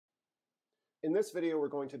In this video, we're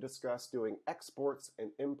going to discuss doing exports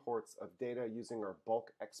and imports of data using our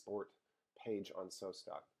bulk export page on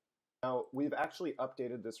SoStock. Now, we've actually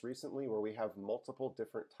updated this recently where we have multiple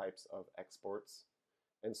different types of exports.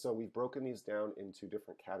 And so we've broken these down into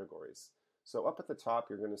different categories. So up at the top,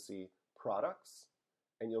 you're going to see products,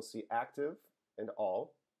 and you'll see active and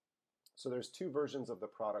all. So there's two versions of the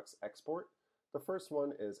products export. The first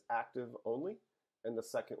one is active only, and the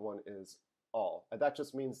second one is all. And that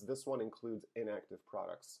just means this one includes inactive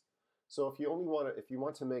products. So if you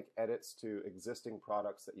want to make edits to existing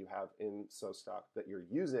products that you have in SoStock that you're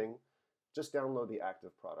using, just download the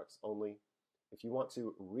active products only. If you want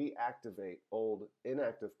to reactivate old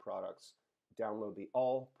inactive products, download the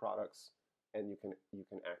all products, and you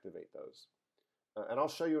can activate those. And I'll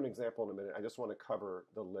show you an example in a minute. I just want to cover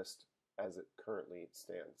the list as it currently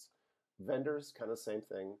stands. Vendors, kind of same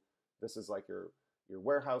thing. This is like your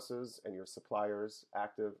warehouses and your suppliers,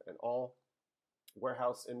 active and all.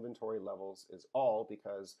 Warehouse inventory levels is all,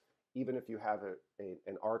 because even if you have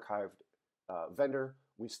an archived vendor,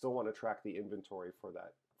 we still want to track the inventory for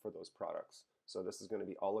those products. So this is going to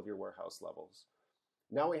be all of your warehouse levels.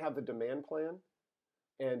 Now we have the demand plan,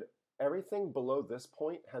 and everything below this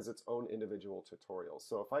point has its own individual tutorial.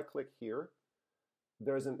 So if I click here,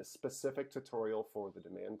 there's a specific tutorial for the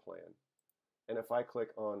demand plan. And if I click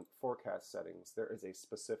on forecast settings, there is a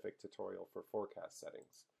specific tutorial for forecast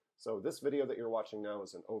settings. So this video that you're watching now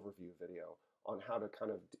is an overview video on how to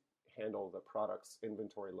kind of handle the products,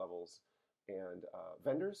 inventory levels, and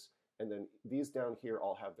vendors. And then these down here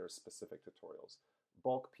all have their specific tutorials.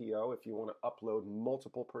 Bulk PO, if you want to upload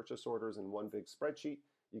multiple purchase orders in one big spreadsheet,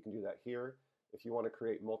 you can do that here. If you want to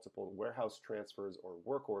create multiple warehouse transfers or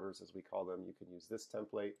work orders, as we call them, you can use this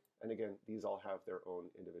template. And again, these all have their own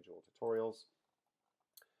individual tutorials.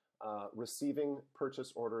 Receiving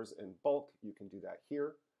purchase orders in bulk, you can do that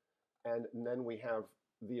here. And then we have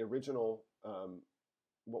the original,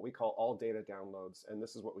 what we call all data downloads, and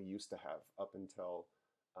this is what we used to have up until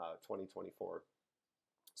 2024.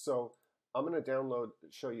 So I'm going to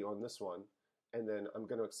show you on this one, and then I'm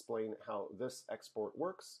going to explain how this export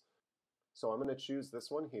works. So I'm going to choose this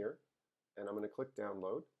one here, and I'm going to click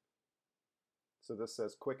download. So this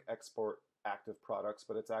says quick export active products,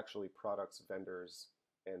 but it's actually products, vendors,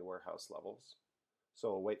 and warehouse levels.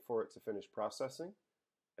 So we'll wait for it to finish processing,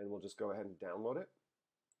 and we'll just go ahead and download it.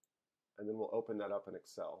 And then we'll open that up in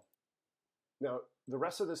Excel. Now, the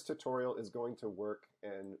rest of this tutorial is going to work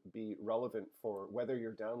and be relevant for whether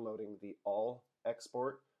you're downloading the all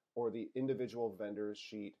export or the individual vendors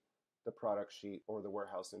sheet, the product sheet, or the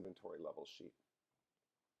warehouse inventory level sheet.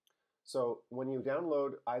 So when you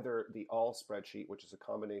download either the all spreadsheet, which is a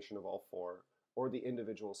combination of all four, or the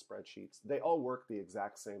individual spreadsheets, they all work the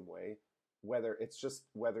exact same way, whether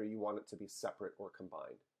you want it to be separate or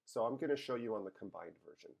combined. So I'm going to show you on the combined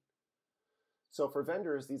version. So for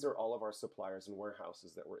vendors, these are all of our suppliers and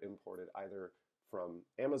warehouses that were imported either from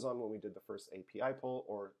Amazon when we did the first API pull,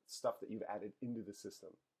 or stuff that you've added into the system.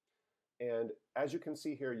 And as you can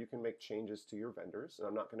see here, you can make changes to your vendors. And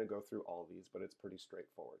I'm not going to go through all of these, but it's pretty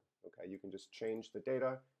straightforward. Okay, you can just change the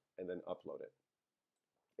data and then upload it.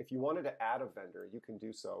 If you wanted to add a vendor, you can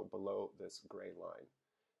do so below this gray line.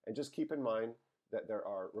 And just keep in mind that there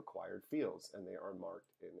are required fields, and they are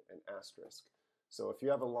marked in an asterisk. So if you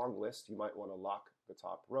have a long list, you might want to lock the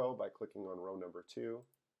top row by clicking on row number 2,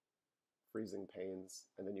 freezing panes,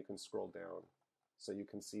 and then you can scroll down so you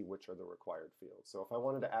can see which are the required fields. So if I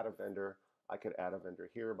wanted to add a vendor, I could add a vendor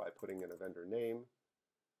here by putting in a vendor name.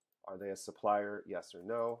 Are they a supplier? Yes or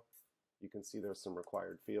no. You can see there's some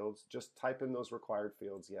required fields. Just type in those required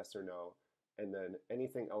fields, yes or no, and then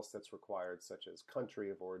anything else that's required, such as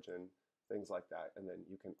country of origin, things like that, and then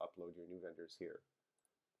you can upload your new vendors here.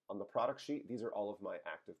 On the product sheet, these are all of my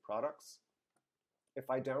active products.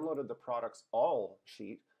 If I downloaded the products all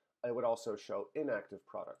sheet, it would also show inactive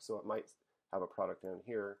products. So it might have a product down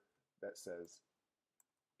here that says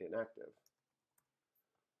inactive,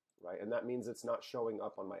 right? And that means it's not showing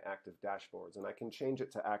up on my active dashboards. And I can change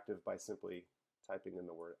it to active by simply typing in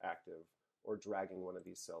the word active or dragging one of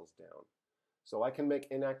these cells down. So I can make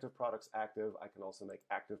inactive products active. I can also make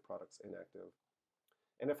active products inactive.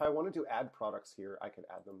 And if I wanted to add products here, I could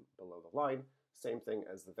add them below the line. Same thing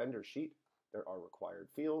as the vendor sheet. There are required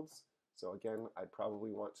fields. So again, I'd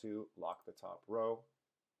probably want to lock the top row.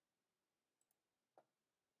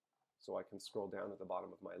 So I can scroll down at the bottom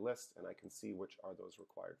of my list and I can see which are those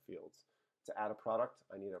required fields. To add a product,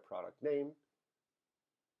 I need a product name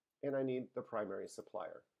and I need the primary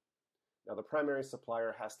supplier. Now the primary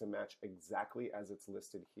supplier has to match exactly as it's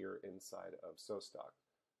listed here inside of SoStock.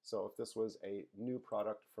 So if this was a new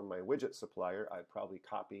product from my widget supplier, I'd probably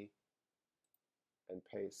copy and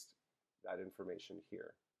paste that information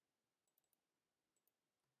here,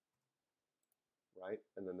 right?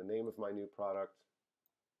 And then the name of my new product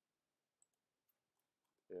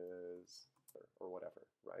is, or whatever,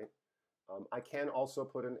 right? I can also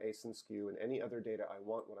put an ASIN SKU and any other data I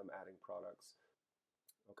want when I'm adding products.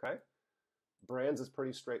 Okay? Brands is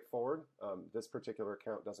pretty straightforward. This particular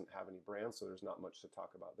account doesn't have any brands, so there's not much to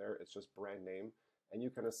talk about there. It's just brand name. And you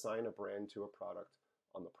can assign a brand to a product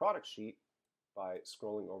on the product sheet by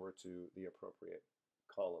scrolling over to the appropriate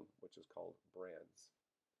column, which is called brands.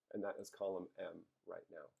 And that is column M right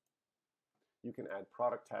now. You can add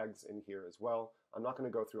product tags in here as well. I'm not going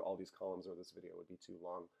to go through all these columns or this video would be too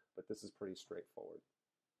long, but this is pretty straightforward.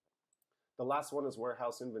 The last one is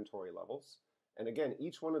warehouse inventory levels. And again,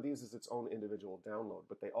 each one of these is its own individual download,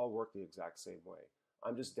 but they all work the exact same way.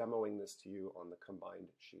 I'm just demoing this to you on the combined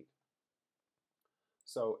sheet.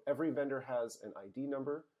 So every vendor has an ID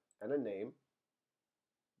number and a name,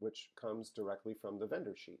 which comes directly from the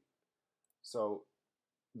vendor sheet. So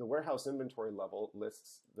the warehouse inventory level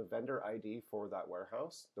lists the vendor ID for that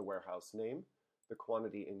warehouse, the warehouse name, the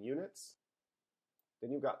quantity in units.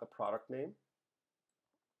 Then you've got the product name.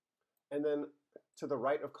 And then to the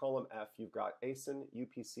right of column F, you've got ASIN,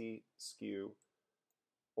 UPC, SKU,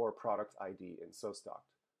 or product ID in SoStocked.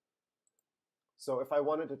 So if I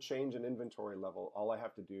wanted to change an inventory level, all I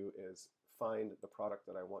have to do is find the product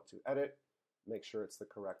that I want to edit, make sure it's the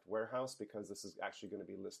correct warehouse, because this is actually going to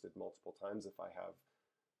be listed multiple times. If I have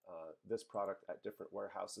this product at different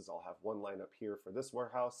warehouses, I'll have one line up here for this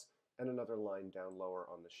warehouse and another line down lower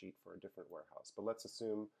on the sheet for a different warehouse. But let's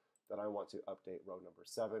assume that I want to update row number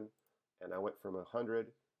 7, and I went from 100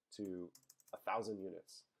 to 1,000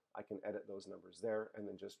 units. I can edit those numbers there and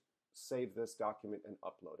then just save this document and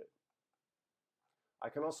upload it. I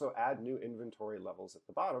can also add new inventory levels at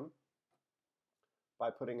the bottom by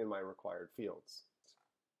putting in my required fields.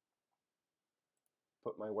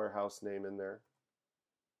 Put my warehouse name in there,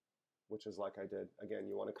 which is like I did. Again,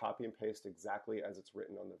 you want to copy and paste exactly as it's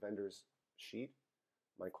written on the vendor's sheet.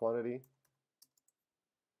 My quantity.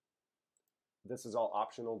 This is all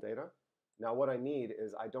optional data. Now what I need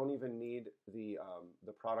is I don't even need the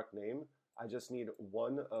product name. I just need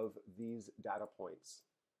one of these data points.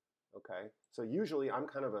 Okay, so usually I'm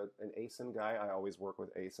kind of an ASIN guy. I always work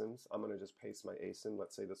with ASINs. I'm going to just paste my ASIN.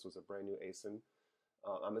 Let's say this was a brand new ASIN.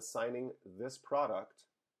 I'm assigning this product,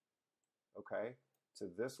 okay, to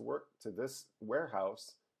this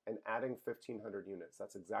warehouse and adding 1,500 units.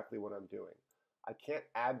 That's exactly what I'm doing. I can't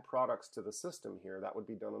add products to the system here. That would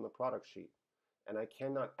be done on the product sheet. And I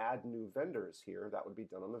cannot add new vendors here. That would be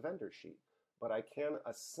done on the vendor sheet. But I can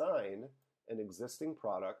assign an existing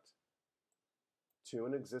product to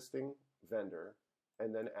an existing vendor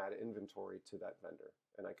and then add inventory to that vendor.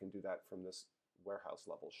 And I can do that from this warehouse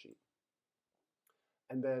level sheet.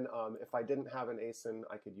 And then if I didn't have an ASIN,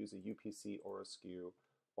 I could use a UPC or a SKU,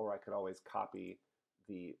 or I could always copy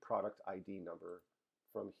the product ID number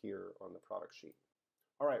from here on the product sheet.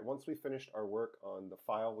 All right, once we finished our work on the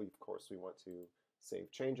file, of course we want to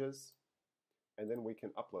save changes, and then we can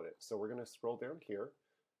upload it. So we're going to scroll down here,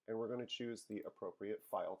 and we're going to choose the appropriate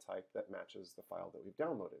file type that matches the file that we've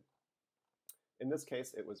downloaded. In this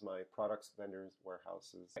case, it was my products, vendors,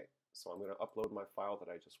 warehouses. Okay, so I'm going to upload my file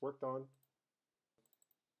that I just worked on,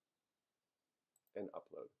 and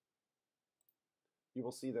upload. You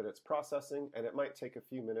will see that it's processing, and it might take a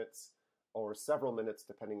few minutes or several minutes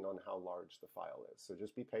depending on how large the file is. So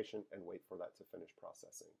just be patient and wait for that to finish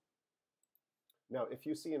processing. Now, if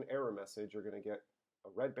you see an error message, you're going to get a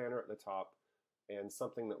red banner at the top and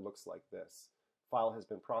something that looks like this. File has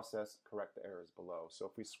been processed, correct the errors below. So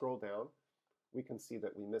if we scroll down, we can see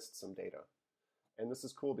that we missed some data. And this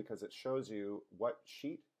is cool because it shows you what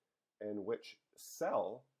sheet and which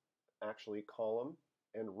cell, actually column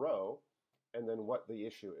and row, and then what the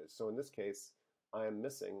issue is. So in this case, I am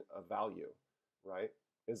missing a value, right?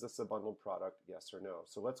 Is this a bundled product, yes or no?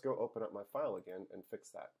 So let's go open up my file again and fix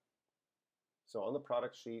that. So on the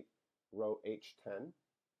product sheet, row H10,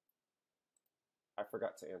 I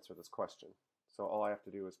forgot to answer this question. So all I have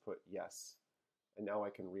to do is put yes, and now I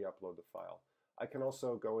can re-upload the file. I can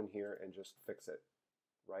also go in here and just fix it,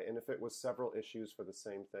 right? And if it was several issues for the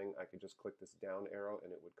same thing, I could just click this down arrow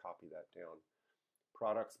and it would copy that down.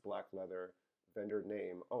 Products, black leather, vendor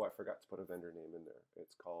name. Oh, I forgot to put a vendor name in there.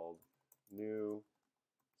 It's called new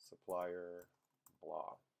supplier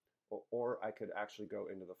blah. Or I could actually go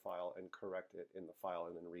into the file and correct it in the file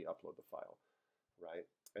and then re-upload the file, right?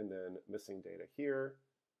 And then missing data here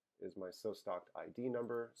is my SoStocked ID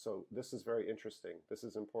number. So this is very interesting. This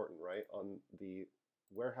is important, right? On the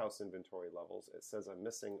warehouse inventory levels, it says I'm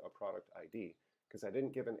missing a product ID. because I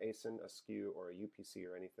didn't give an ASIN, a SKU, or a UPC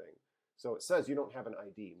or anything. So it says you don't have an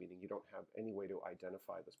ID, meaning you don't have any way to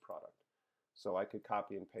identify this product. So I could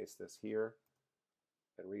copy and paste this here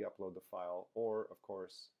and re-upload the file, or of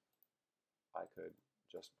course, I could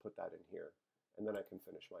just put that in here, and then I can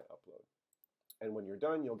finish my upload. And when you're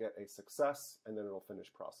done, you'll get a success, and then it'll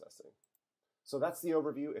finish processing. So that's the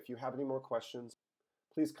overview. If you have any more questions,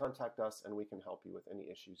 please contact us and we can help you with any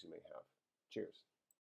issues you may have. Cheers.